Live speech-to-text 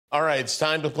All right, it's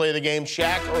time to play the game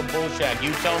Shaq or BULLSHAQ.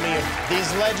 You tell me if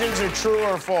these legends are true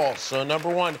or false. So, number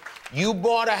one, you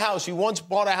bought a house. You once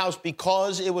bought a house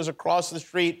because it was across the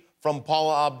street from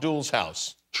Paula Abdul's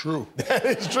house. True. That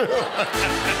is true.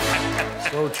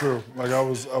 So true. Like, I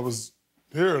was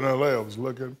here in L.A., I was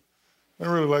looking. I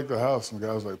didn't really like the house. And the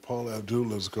guy was like, Paula Abdul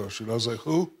lives across the street. I was like,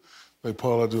 who? Like,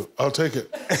 Paula Abdul. I'll take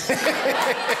it.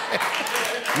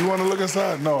 You want to look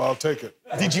inside? No, I'll take it.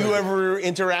 Did you ever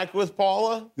interact with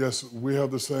Paula? Yes, we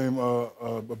have the same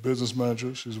business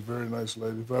manager. She's a very nice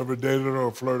lady. If I ever dated her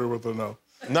or flirted with her, no.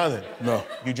 Nothing? No.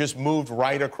 You just moved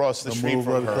right across the street moved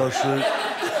from right her. across the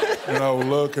street. And I would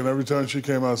look, and every time she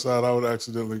came outside, I would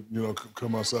accidentally,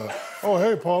 come outside. Oh,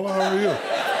 hey, Paula, how are you?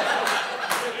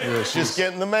 Yeah, just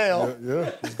getting the mail.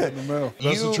 Yeah, just getting the mail.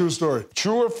 That's a true story.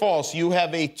 True or false, you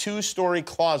have a 2-story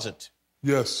closet.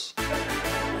 Yes.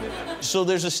 So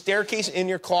there's a staircase in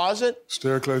your closet?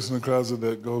 Staircase in the closet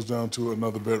that goes down to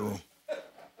another bedroom.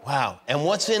 Wow. And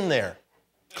what's in there?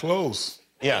 Clothes.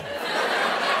 Yeah.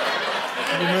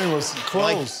 What do you mean, what's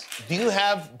clothes? Like, do you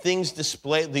have things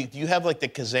displayed? Do you have, like, the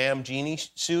Kazam genie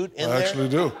suit in there? I actually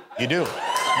do. You do?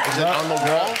 Is it on the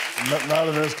wall? Not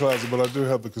in this closet, but I do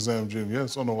have the Kazam genie. Yeah,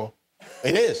 it's on the wall.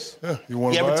 It is? Yeah, you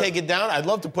want to buy You ever it? take it down? I'd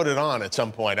love to put it on at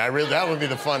some point. That would be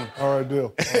the fun. All right,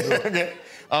 deal. I'll do it. Okay.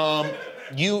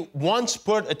 You once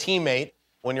put a teammate,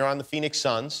 when you're on the Phoenix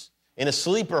Suns, in a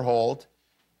sleeper hold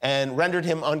and rendered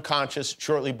him unconscious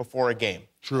shortly before a game.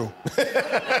 True.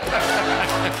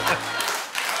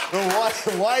 Well,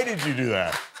 why did you do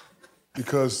that?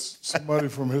 Because somebody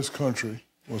from his country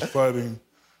was fighting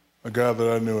a guy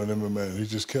that I knew in MMA, and he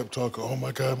just kept talking, oh,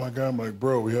 my God, my God. I'm like,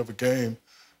 bro, we have a game.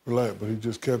 Relax. But he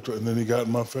just kept, and then he got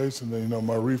in my face, and then,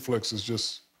 my reflexes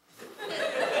just,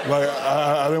 like,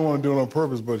 I didn't want to do it on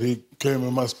purpose, but he came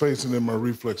in my space, and then my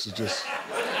reflexes just...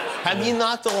 Have you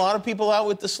knocked a lot of people out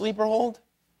with the sleeper hold?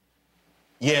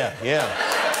 Yeah. Yes.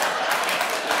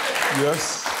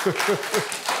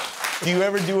 Do you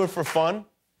ever do it for fun?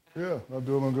 Yeah, I'll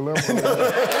do it on Guillermo.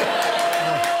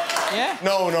 Yeah?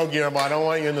 No, Guillermo, I don't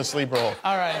want you in the sleeper hold.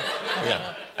 All right.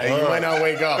 Yeah. You might not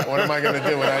wake up. What am I going to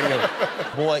do without you?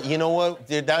 Boy, you know what?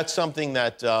 That's something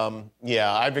that,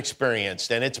 I've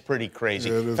experienced, and it's pretty crazy.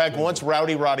 Yeah, in fact, once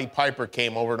Rowdy Roddy Piper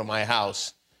came over to my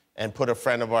house and put a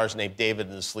friend of ours named David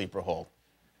in the sleeper hold.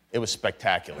 It was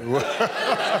spectacular.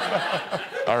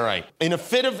 All right. In a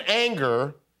fit of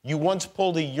anger, you once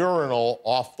pulled a urinal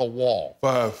off the wall.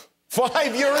 5. 5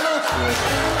 urinals?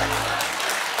 Yeah.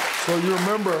 So you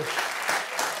remember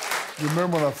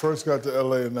when I first got to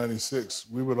L.A. in '96,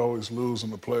 we would always lose in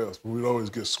the playoffs, but we'd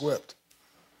always get swept.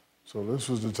 So this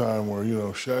was the time where,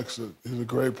 Shaq's he's a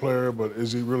great player, but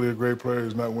is he really a great player?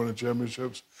 He's not winning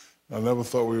championships. I never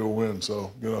thought we would win.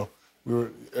 So,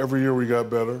 every year we got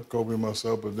better, Kobe and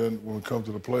myself, but then when we come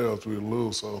to the playoffs, we would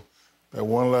lose. So that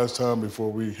one last time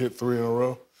before we hit 3 in a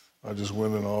row, I just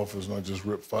went in the office and I just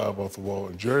ripped 5 off the wall.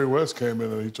 And Jerry West came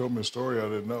in and he told me a story I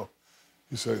didn't know.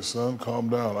 He said, son, calm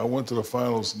down. I went to the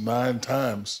finals 9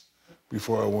 times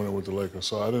before I won it with the Lakers,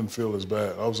 so I didn't feel as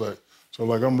bad. I was like,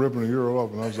 I'm ripping a euro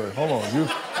off, and I was like, hold on, you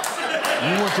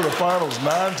went to the finals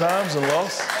 9 times and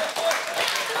lost?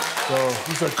 So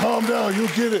he said, calm down, you'll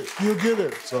get it.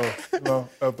 So,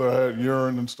 after I had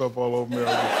urine and stuff all over me,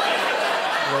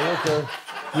 I was like, okay,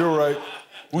 you're right.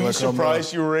 Were you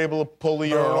surprised you were able to pull the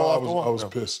urinal off the wall? I was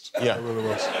pissed. Yeah. I really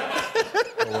was.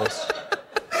 I was.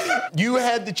 You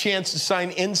had the chance to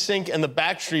sign NSYNC and the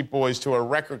Backstreet Boys to a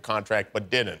record contract, but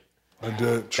didn't. I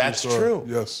did. That's true?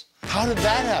 Yes. How did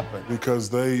that happen? Because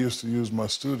they used to use my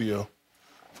studio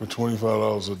for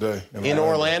 $25 a day. In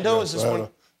Orlando? Is this one?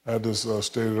 I had this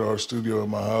state-of-the-art studio in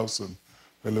my house, and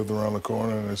they lived around the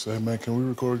corner, and they said, hey, man, can we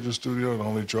record at your studio? And I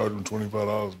only charged them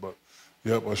 $25, but,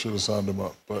 yep, I should have signed them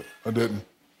up, but I didn't.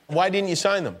 Why didn't you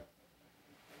sign them?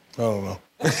 I don't know.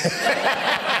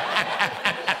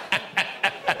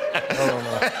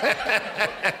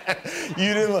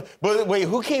 You didn't. But wait,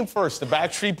 who came first, the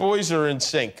Backstreet Boys or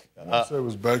NSYNC? I'd say it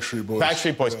was Backstreet Boys.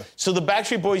 Backstreet Boys. Yeah. So the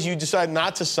Backstreet Boys, you decided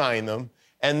not to sign them,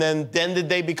 and then did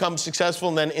they become successful?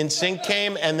 And then NSYNC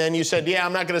came, and then you said, "Yeah,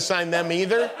 I'm not going to sign them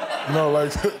either." No,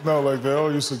 they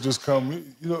all used to just come,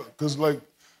 because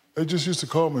they just used to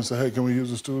call me and say, "Hey, can we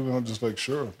use the studio?" And I'm just like,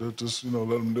 "Sure." They're just let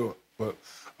them do it. But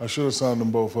I should have signed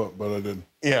them both up, but I didn't.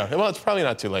 Yeah, well, it's probably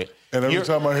not too late. And every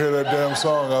time I hear that damn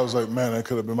song, I was like, man, that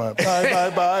could have been mine. Bye, bye,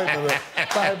 bye. And like,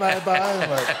 bye, bye, bye. I'm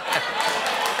like...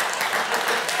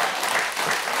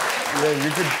 Yeah,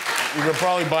 you could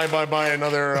probably buy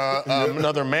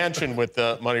another mansion with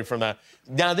the money from that.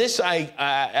 Now, this,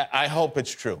 I hope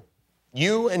it's true.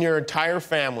 You and your entire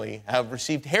family have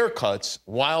received haircuts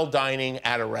while dining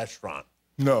at a restaurant.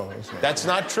 No, that's not. That's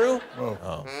not true? No.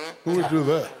 Oh. Who would do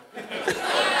that?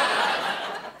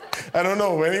 I don't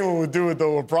know. If anyone would do it,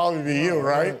 though, it would probably be you,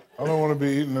 right? I don't want to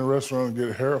be eating in a restaurant and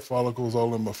get hair follicles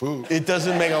all in my food. It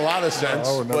doesn't make a lot of sense,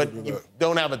 I would never but do you that.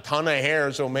 don't have a ton of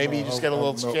hair, so maybe you just get a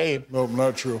little shave. Nope,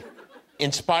 not true.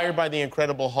 Inspired by the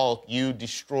Incredible Hulk, you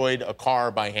destroyed a car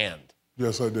by hand.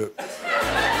 Yes, I did.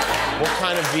 What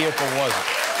kind of vehicle was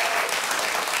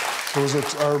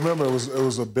it? I remember it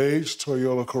was a beige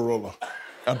Toyota Corolla.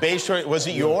 A beige Toyota? Was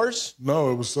it yours?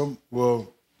 No, it was some. Well,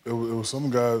 it was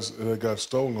some guys that got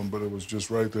stolen, but it was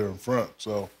just right there in front.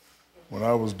 So when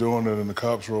I was doing it and the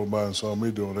cops rolled by and saw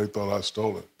me doing it, they thought I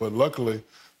stole it. But luckily,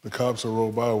 the cops that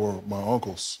rolled by were my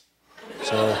uncles.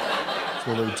 So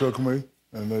they took me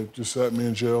and they just sat me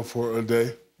in jail for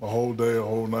a whole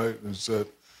night, and said,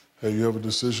 hey, you have a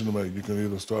decision to make. You can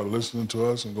either start listening to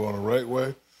us and go on the right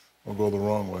way or go the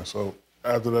wrong way. So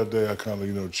after that day, I kind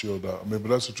of, chilled out. I mean, but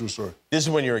that's a true story. This is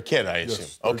when you were a kid, I assume.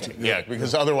 Yes, Okay, 13, yeah,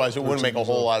 because otherwise it wouldn't make a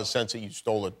whole lot of sense that you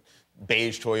stole a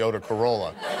beige Toyota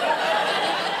Corolla.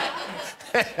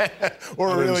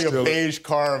 Or really a beige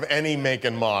car of any make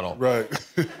and model. Right.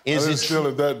 I didn't steal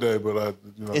it that day, but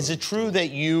Is it true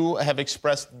that you have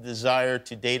expressed the desire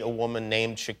to date a woman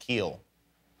named Shaquille?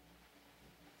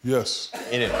 Yes.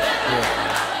 It is.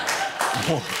 Yeah.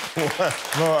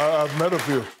 No, I've met a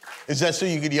few. Is that so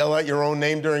you could yell out your own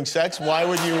name during sex? Why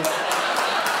would you?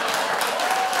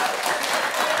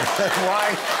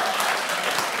 Why?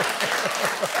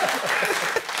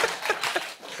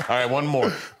 All right, one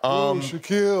more.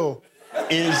 Shaquille.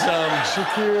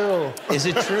 Shaquille. Is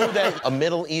it true that a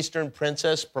Middle Eastern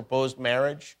princess proposed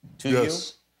marriage to you?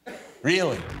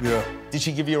 Really? Yeah. Did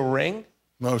she give you a ring?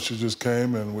 No, she just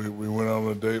came and we went out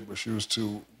on a date, but she was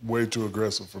way too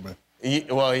aggressive for me.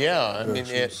 Well, yeah. I mean,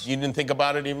 you didn't think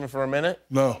about it even for a minute?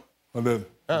 No, I didn't.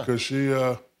 Because she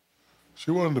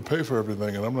wanted to pay for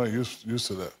everything, and I'm not used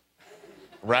to that.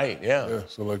 Right, yeah. Yeah,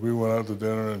 so like we went out to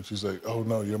dinner, and she's like, oh,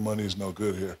 no, your money's no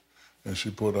good here. And she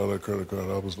pulled out her credit card.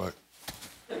 I was like,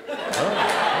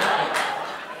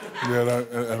 yeah,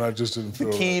 and I just didn't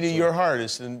feel the key to your heart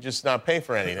is to just not pay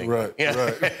for anything. Right,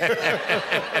 right.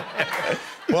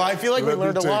 Well, I feel like we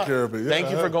learned a lot. Care of it. Yeah, Thank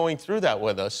you for going through that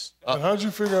with us. And how'd you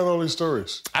figure out all these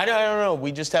stories? I don't know.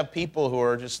 We just have people who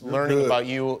are just learning about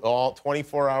you all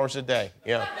 24 hours a day.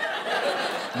 Yeah.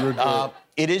 You're good.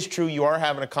 It is true you are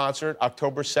having a concert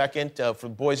October 2nd for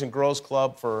the Boys and Girls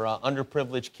Club for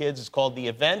underprivileged kids. It's called The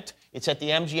Event. It's at the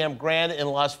MGM Grand in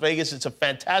Las Vegas. It's a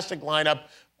fantastic lineup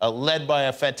led by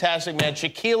a fantastic man,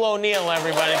 Shaquille O'Neal,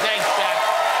 everybody. Thanks, Shaq.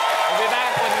 We'll be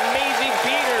back with Amazing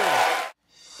Peters.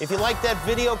 If you like that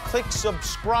video, click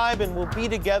subscribe, and we'll be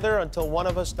together until one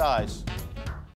of us dies.